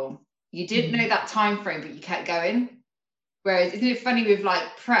example? You didn't know that time frame, but you kept going. Whereas, isn't it funny with like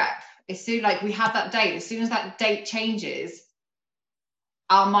prep? As soon like we have that date, as soon as that date changes,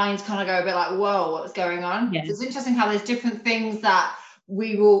 our minds kind of go a bit like, whoa, what's going on? Yeah. So it's interesting how there's different things that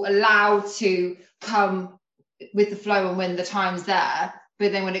we will allow to come with the flow and when the time's there.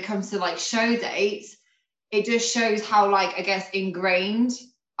 But then when it comes to like show dates, it just shows how, like, I guess, ingrained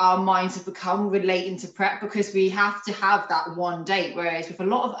our minds have become relating to prep, because we have to have that one date. Whereas with a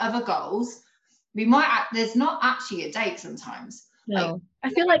lot of other goals, we might, there's not actually a date sometimes. No, like, I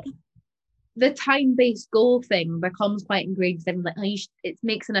feel like the time-based goal thing becomes quite ingrained. Like, it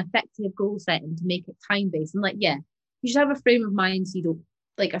makes an effective goal setting to make it time-based. And like, yeah, you should have a frame of mind so you don't,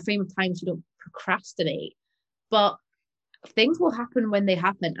 like a frame of time so you don't procrastinate. But things will happen when they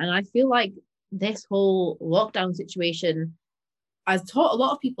happen. And I feel like this whole lockdown situation has taught a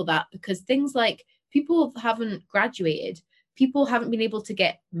lot of people that, because things like people haven't graduated, people haven't been able to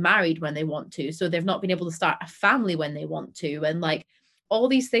get married when they want to, so they've not been able to start a family when they want to, and like all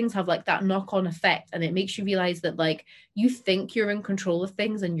these things have like that knock-on effect, and it makes you realize that like you think you're in control of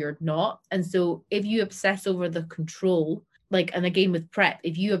things and you're not. And so if you obsess over the control, like, and again with prep,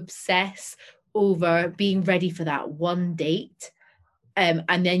 if you obsess over being ready for that one date, and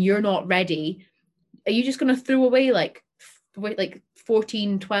then you're not ready, are you just going to throw away like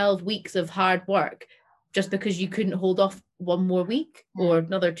 14, 12 weeks of hard work just because you couldn't hold off one more week or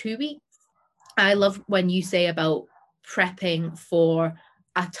another 2 weeks? I love when you say about prepping for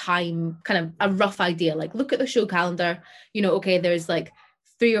a time, kind of a rough idea, like look at the show calendar, you know, okay, there's like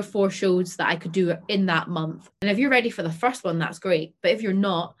 3 or 4 shows that I could do in that month. And if you're ready for the first one, that's great. But if you're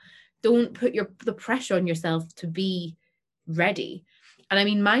not, don't put the pressure on yourself to be ready. And I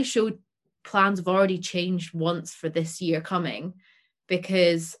mean, my show plans have already changed once for this year coming,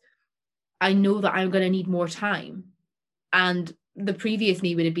 because I know that I'm going to need more time. And the previous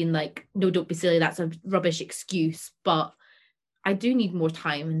me would have been like, no, don't be silly, that's a rubbish excuse. But I do need more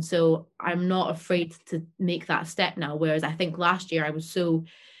time. And so I'm not afraid to make that step now. Whereas I think last year I was so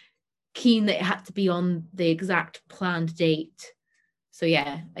keen that it had to be on the exact planned date. So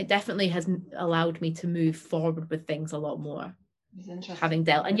yeah, it definitely has allowed me to move forward with things a lot more. Having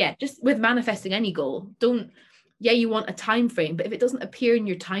dealt, and yeah, just with manifesting any goal, you want a time frame, but if it doesn't appear in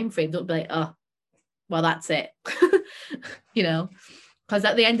your time frame, don't be like, oh, well, that's it. You know, because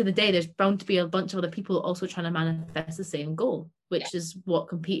at the end of the day, there's bound to be a bunch of other people also trying to manifest the same goal, which is what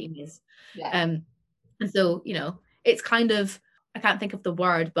competing is. And so, you know, it's kind of, I can't think of the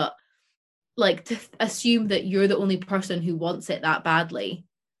word, but like to assume that you're the only person who wants it that badly,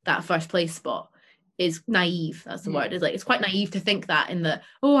 that first place spot, is naive. That's the word. It's like, it's quite naive to think that, in the,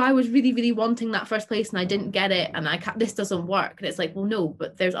 oh, I was really, really wanting that first place and I didn't get it and this doesn't work. And it's like, well, no,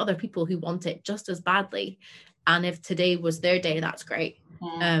 but there's other people who want it just as badly. And if today was their day, that's great.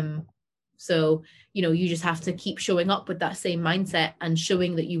 So, you know, you just have to keep showing up with that same mindset and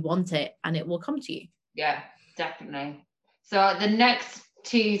showing that you want it, and it will come to you. Yeah, definitely. So the next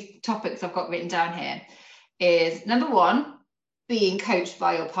 2 topics I've got written down here is, number 1, being coached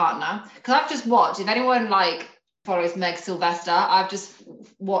by your partner. Because I've just watched, if anyone like follows Meg Sylvester, I've just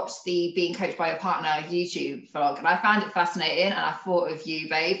watched the Being Coached by Your Partner YouTube vlog, and I found it fascinating, and I thought of you,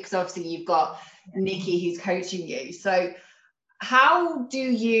 babe, because obviously you've got Nikki who's coaching you. So how do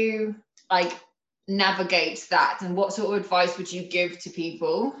you like navigate that, and what sort of advice would you give to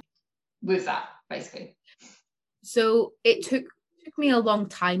people with that, basically? So it took me a long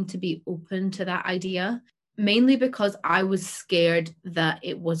time to be open to that idea, mainly because I was scared that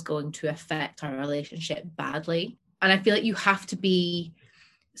it was going to affect our relationship badly. And I feel like you have to be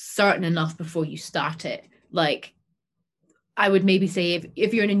certain enough before you start it. Like, I would maybe say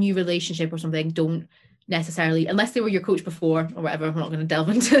if you're in a new relationship or something, don't necessarily, unless they were your coach before or whatever, I'm not going to delve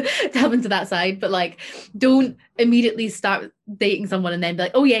into that side, but like, don't immediately start dating someone and then be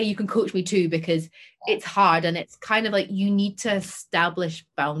like, oh yeah, you can coach me too, because it's hard. And it's kind of like, you need to establish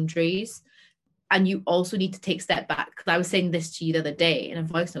boundaries, and you also need to take a step back. Because I was saying this to you the other day in a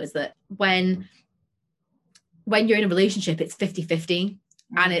voice note, is that when you're in a relationship, it's 50-50,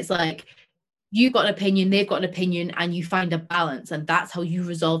 and it's like, you've got an opinion, they've got an opinion, and you find a balance, and that's how you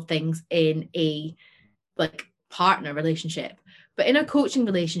resolve things in a like partner relationship. But in a coaching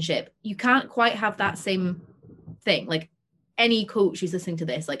relationship, you can't quite have that same thing. Like, any coach who's listening to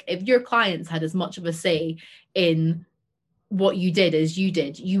this, like, if your clients had as much of a say in what you did as you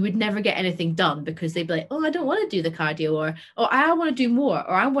did, you would never get anything done, because they'd be like, oh, I don't want to do the cardio, or oh, I want to do more,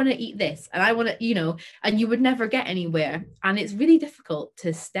 or I want to eat this, and I want to, you know, and you would never get anywhere. And it's really difficult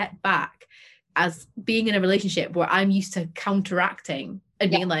to step back as being in a relationship where I'm used to counteracting and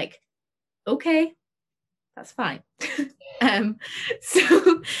being like, okay, that's fine.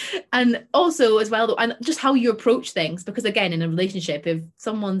 So, and also as well, and just how you approach things, because again, in a relationship, if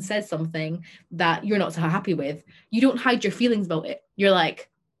someone says something that you're not so happy with, you don't hide your feelings about it. You're like,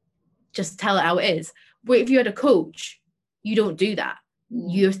 just tell it how it is. But if you had a coach, you don't do that.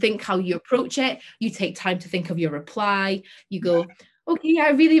 You think how you approach it. You take time to think of your reply. You go, okay, I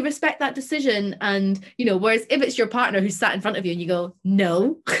really respect that decision. And, you know, whereas if it's your partner who's sat in front of you and you go,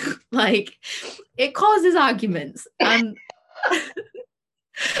 no, like, it causes arguments. And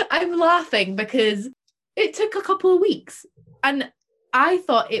I'm laughing because it took a couple of weeks, and I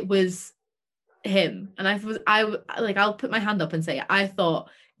thought it was him. And I'll put my hand up and say, I thought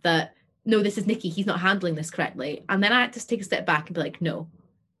that, no, this is Nikki, he's not handling this correctly. And then I had to take a step back and be like, no,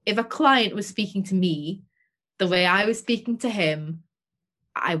 if a client was speaking to me the way I was speaking to him,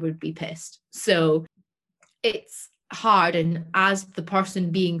 I would be pissed. So it's hard. And as the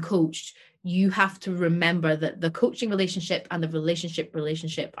person being coached, you have to remember that the coaching relationship and the relationship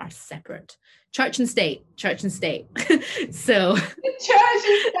are separate. Church and state. So church and state.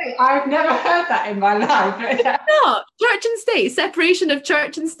 I've never heard that in my life. No, church and state, separation of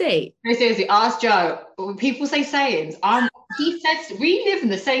church and state. No, seriously, ask Joe. When people say sayings, he says we live in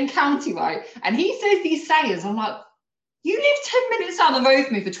the same county, right? And he says these sayings. I'm like, you live 10 minutes down the road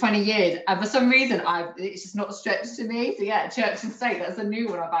from me for 20 years, and for some reason it's just not stretched to me. So yeah, church and state, that's a new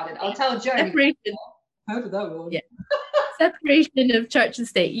one I've added. I'll tell Joe. Separation. Heard of that one. Yeah. Separation of church and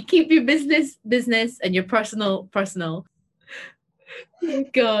state. You keep your business and your personal. God.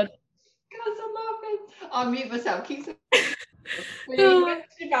 God, I'm laughing. I'll mute myself. Keep when you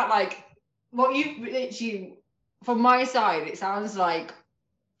mentioned about like what you literally, from my side, it sounds like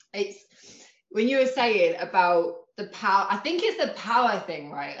it's when you were saying about the power. I think it's the power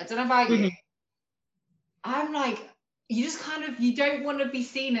thing, right? I don't know about you. I'm like, you just kind of, you don't want to be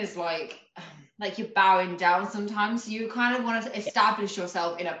seen as like you're bowing down sometimes. You kind of want to establish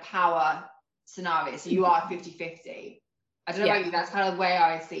yourself in a power scenario. So you are 50-50. I don't know about you, that's kind of the way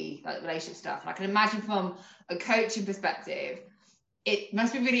I see like relationship stuff. And I can imagine from a coaching perspective, it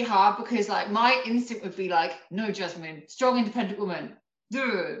must be really hard because like my instinct would be like, no, Jasmine, strong, independent woman.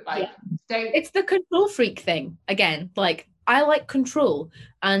 Like, it's the control freak thing again. Like, I like control,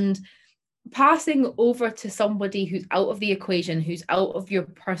 and passing over to somebody who's out of the equation, who's out of your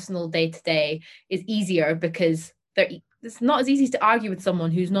personal day-to-day, is easier because it's not as easy to argue with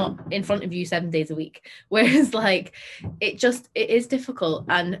someone who's not in front of you 7 days a week. Whereas like it is difficult.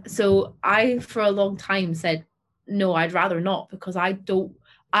 And so I for a long time said, no, I'd rather not, because I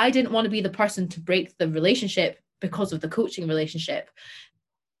didn't want to be the person to break the relationship because of the coaching relationship.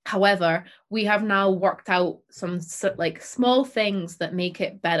 However, we have now worked out some like small things that make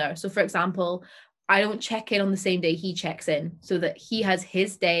it better. So for example, I don't check in on the same day he checks in, so that he has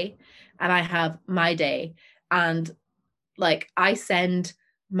his day and I have my day. And like I send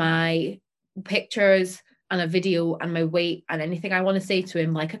my pictures and a video and my weight and anything I want to say to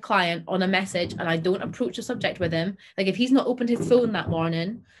him like a client on a message, and I don't approach the subject with him. Like if he's not opened his phone that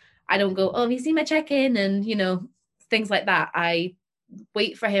morning, I don't go, oh, have you seen my check-in? And things like that. I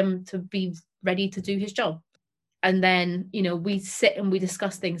wait for him to be ready to do his job. And then, we sit and we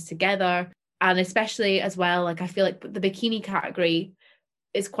discuss things together. And especially as well, like I feel like the bikini category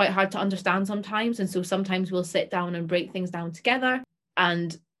is quite hard to understand sometimes. And so sometimes we'll sit down and break things down together,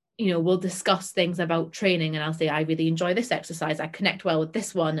 and, we'll discuss things about training, and I'll say, I really enjoy this exercise. I connect well with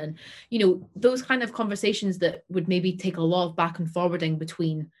this one. And, those kind of conversations that would maybe take a lot of back and forwarding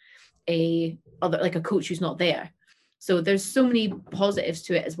between a coach who's not there. So there's so many positives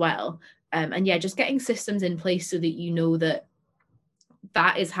to it as well. And yeah, just getting systems in place so that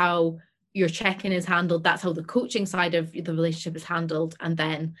that is how your check-in is handled. That's how the coaching side of the relationship is handled. And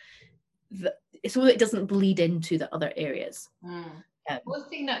then so that it doesn't bleed into the other areas. One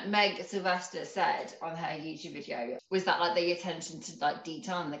thing that Meg Sylvester said on her YouTube video was that like the attention to like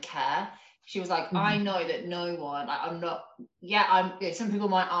detail and the care. She was like, I know that no one, like, some people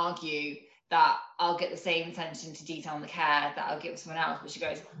might argue that I'll get the same attention to detail and the care that I'll give someone else. But she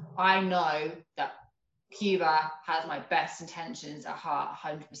goes, I know that Cuba has my best intentions at heart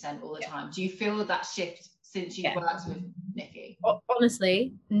 100% all the time. Do you feel that shift since you've worked with Nikki?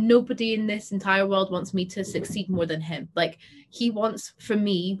 Honestly, nobody in this entire world wants me to succeed more than him. Like, he wants for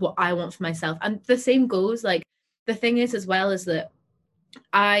me what I want for myself. And the same goes, like, the thing is as well is that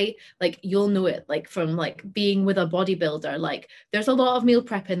I, like, you'll know it, like, from like being with a bodybuilder, like there's a lot of meal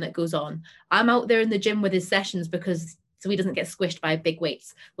prepping that goes on. I'm out there in the gym with his sessions so he doesn't get squished by big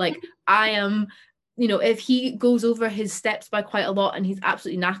weights. Like, I am, if he goes over his steps by quite a lot and he's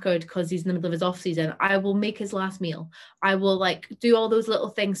absolutely knackered because he's in the middle of his off season, I will make his last meal. I will like do all those little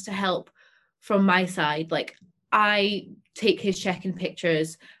things to help from my side. Like, I take his check-in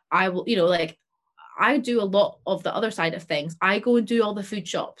pictures. I will, like, I do a lot of the other side of things. I go and do all the food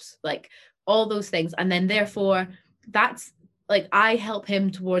shops, like all those things. And then therefore that's like, I help him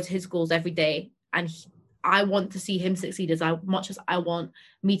towards his goals every day. And I want to see him succeed as much as I want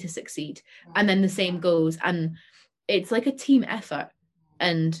me to succeed. And then the same goes. And it's like a team effort.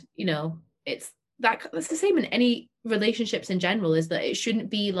 And, it's the same in any relationships in general, is that it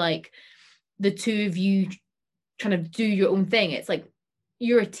shouldn't be like the two of you kind of do your own thing. It's like,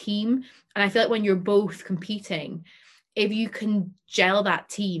 you're a team. And I feel like when you're both competing, if you can gel that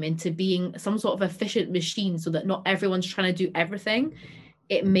team into being some sort of efficient machine so that not everyone's trying to do everything,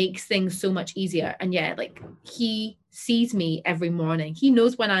 it makes things so much easier. And yeah, like, he sees me every morning. He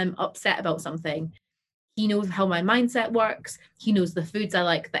knows when I'm upset about something. He knows how my mindset works. He knows the foods I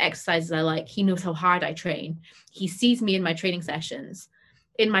like, the exercises I like. He knows how hard I train. He sees me in my training sessions.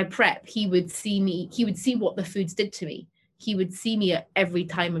 In my prep, he would see what the foods did to me. He would see me at every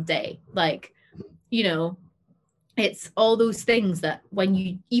time of day. Like, you know, it's all those things that when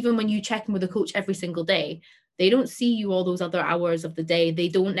you check in with a coach every single day, they don't see you all those other hours of the day. They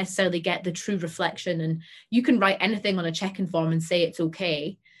don't necessarily get the true reflection. And you can write anything on a check-in form and say it's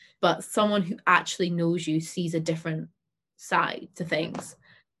okay, but someone who actually knows you sees a different side to things.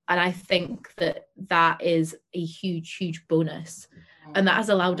 And I think that is a huge, huge bonus. And that has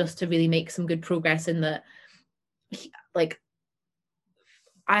allowed us to really make some good progress in that,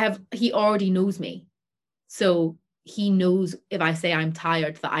 he already knows me. So he knows if I say I'm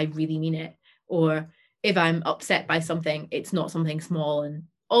tired, that I really mean it. Or if I'm upset by something, it's not something small, and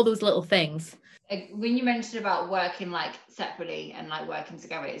all those little things. When you mentioned about working like separately and like working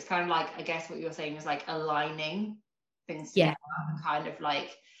together, it's kind of like, I guess what you're saying is like aligning things together, and kind of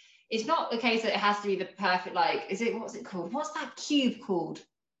like, it's not the case that it has to be the perfect, like, what's it called? What's that cube called?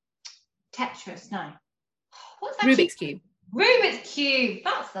 Tetris? No. What's that? Rubik's Cube. Rubik's Cube,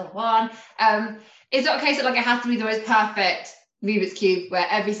 that's the one. It's not a case that like it has to be the most perfect Rubik's Cube where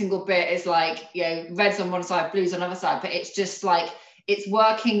every single bit is like, you know, red's on one side, blue's on the other side, but it's just like, it's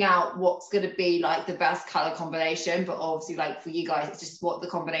working out what's going to be like the best color combination. But obviously, like for you guys, it's just what the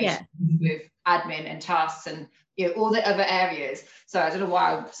combination with admin and tasks and, you know, all the other areas. So I don't know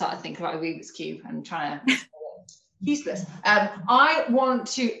why I started thinking about a Rubik's Cube and trying to useless. I want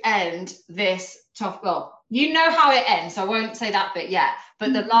to end this topic. Well, you know how it ends, so I won't say that bit yet.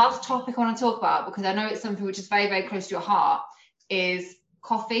 But the last topic I want to talk about, because I know it's something which is very, very close to your heart, is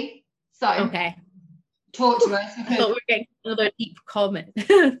coffee. So okay, talk to us. I thought we were getting another deep comment. I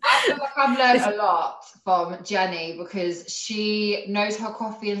feel like I've learned a lot from Jenny because she knows her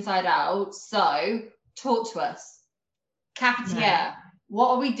coffee inside out. So talk to us. Cafetiere,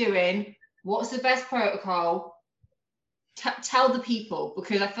 what are we doing? What's the best protocol? Tell the people,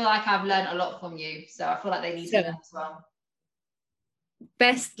 because I feel like I've learned a lot from you, so I feel like they need to learn as well.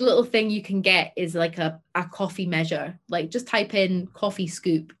 Best little thing you can get is like a coffee measure. Like just type in coffee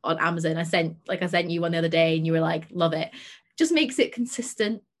scoop on Amazon. I sent you one the other day and you were like, love it. Just makes it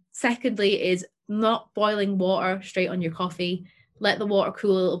consistent. Secondly is not boiling water straight on your coffee. Let the water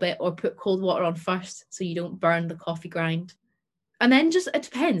cool a little bit, or put cold water on first so you don't burn the coffee grind. And then just, it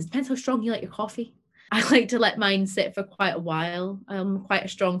depends how strong you like your coffee. I like to let mine sit for quite a while. I'm quite a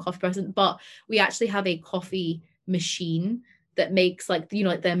strong coffee person, but we actually have a coffee machine that makes like the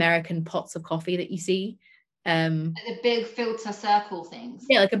American pots of coffee that you see. The big filter circle things.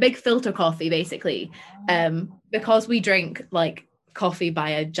 Yeah, like a big filter coffee, basically. Because we drink like coffee by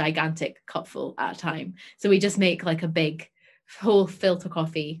a gigantic cupful at a time. So we just make like a big whole filter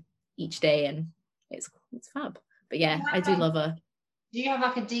coffee each day, and it's fab. But yeah, I do love a... Do you have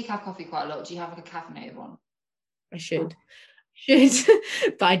like a decaf coffee quite a lot? Do you have like a caffeinated one? I should,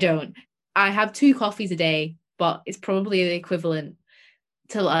 but I don't. I have 2 coffees a day, but it's probably the equivalent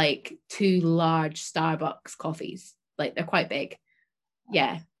to like 2 large Starbucks coffees. Like they're quite big.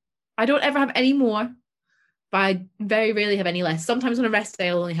 Yeah. I don't ever have any more, but I very rarely have any less. Sometimes on a rest day,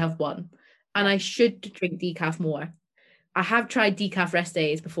 I'll only have 1. And I should drink decaf more. I have tried decaf rest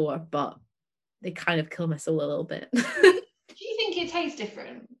days before, but they kind of kill my soul a little bit. Do you think it tastes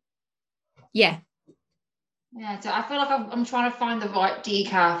different? Yeah. Yeah, so I feel like I'm trying to find the right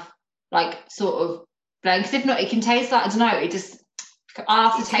decaf, like sort of blend. Because if not, it can taste like, I don't know, it just, I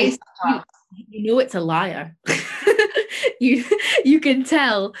have to taste that. You know it's a liar. you can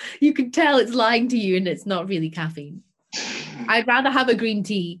tell it's lying to you, and it's not really caffeine. I'd rather have a green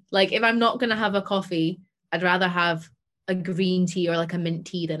tea. Like if I'm not going to have a coffee, I'd rather have a green tea or like a mint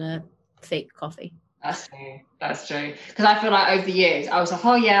tea than a fake coffee. That's true. Because I feel like over the years, I was like,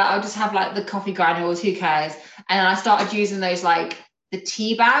 oh yeah, I'll just have like the coffee granules, who cares? And then I started using those like the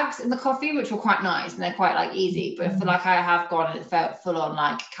tea bags in the coffee, which were quite nice and they're quite like easy. But I feel like I have gone and it felt full on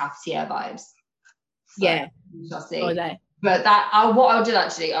like cafetiere vibes. So, yeah. Shall see. Oh, but what I'll do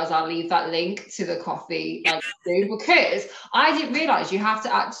actually is I'll leave that link to the coffee like because I didn't realize you have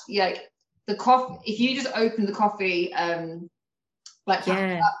to actually like the coffee, if you just open the coffee like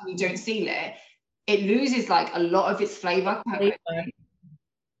and you don't seal it, it loses like a lot of its flavor.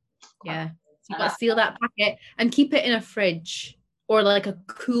 Yeah, so you gotta seal that packet and keep it in a fridge or like a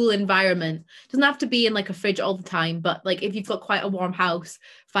cool environment. It doesn't have to be in like a fridge all the time, but like if you've got quite a warm house,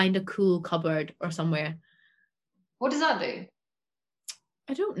 find a cool cupboard or somewhere. What does that do?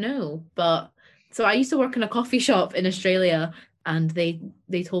 I don't know, but so I used to work in a coffee shop in Australia, and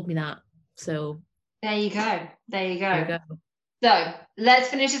they told me that. So there you go. So let's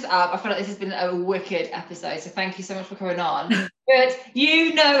finish this up. I feel like this has been a wicked episode. So thank you so much for coming on. But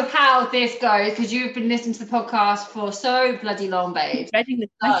you know how this goes because you've been listening to the podcast for so bloody long, babe. Reading the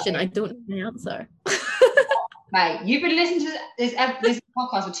question, I don't know the answer. Mate, you've been listening to this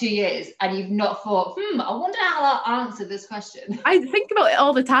podcast for 2 years and you've not thought, I wonder how I'll answer this question. I think about it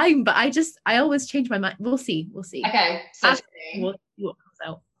all the time, but I always change my mind. We'll see. Okay, so what comes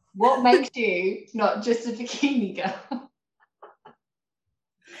out. What makes you not just a bikini girl?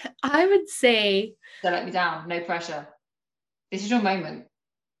 I would say... Don't let me down. No pressure. This is your moment.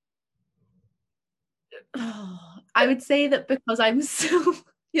 I would say that because I'm so...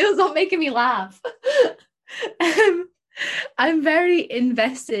 It's not making me laugh. I'm very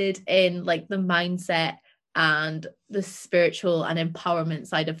invested in like the mindset and the spiritual and empowerment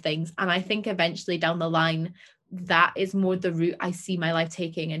side of things. And I think eventually down the line, that is more the route I see my life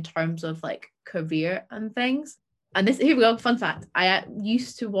taking in terms of like career and things. And here we go, fun fact. I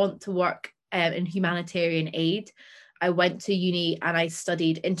used to want to work in humanitarian aid. I went to uni and I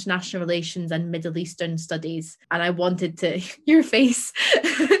studied international relations and Middle Eastern studies. And I wanted to, your face,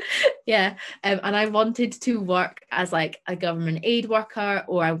 yeah. And I wanted to work as like a government aid worker,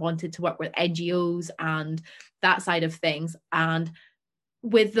 or I wanted to work with NGOs and that side of things. And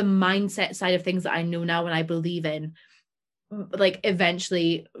with the mindset side of things that I know now and I believe in, like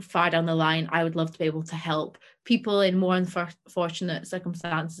eventually far down the line, I would love to be able to help people in more unfortunate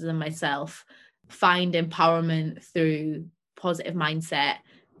circumstances than myself find empowerment through positive mindset,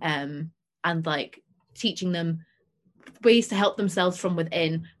 and like teaching them ways to help themselves from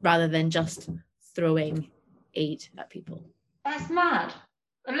within rather than just throwing aid at people. That's mad.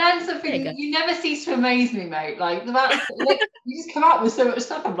 I learned something. You never cease to amaze me, mate. Like you just come out with so much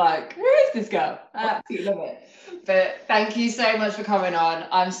stuff. I'm like, who is this girl? I absolutely love it. But thank you so much for coming on.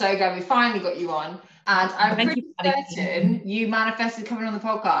 I'm so glad we finally got you on. And I'm pretty certain you manifested coming on the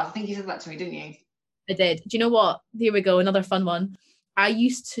podcast. I think you said that to me, didn't you? I did. Do you know what? Here we go. Another fun one. I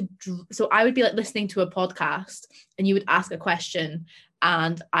used to, so I would be like listening to a podcast and you would ask a question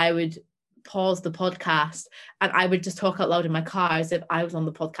and I would pause the podcast and I would just talk out loud in my car as if I was on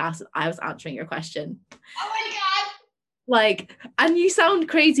the podcast and I was answering your question. Oh my God. Like, and you sound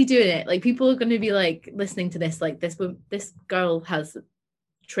crazy doing it. Like people are going to be like listening to this, like this girl has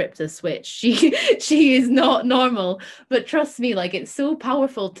tripped a switch. She is not normal. But trust me, like it's so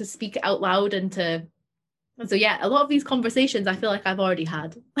powerful to speak out loud and so yeah, a lot of these conversations I feel like I've already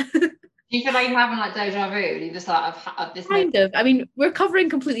had. Do you feel like you're having like deja vu? You just like I've this kind of. I mean, we're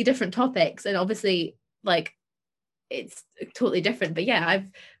covering completely different topics, and obviously, like, it's totally different. But yeah,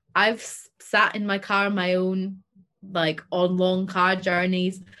 I've sat in my car on my own, like on long car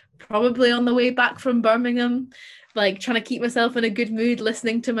journeys, probably on the way back from Birmingham, like trying to keep myself in a good mood,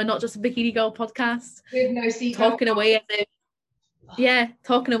 listening to my Not Just a Bikini Girl podcast, with no seat, talking away as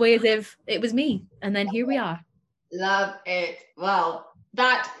if it was me, and then here we are. Love it. Well,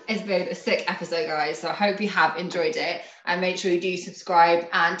 that has been a sick episode, guys. So I hope you have enjoyed it. And make sure you do subscribe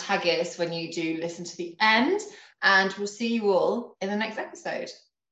and tag us when you do listen to the end. And we'll see you all in the next episode.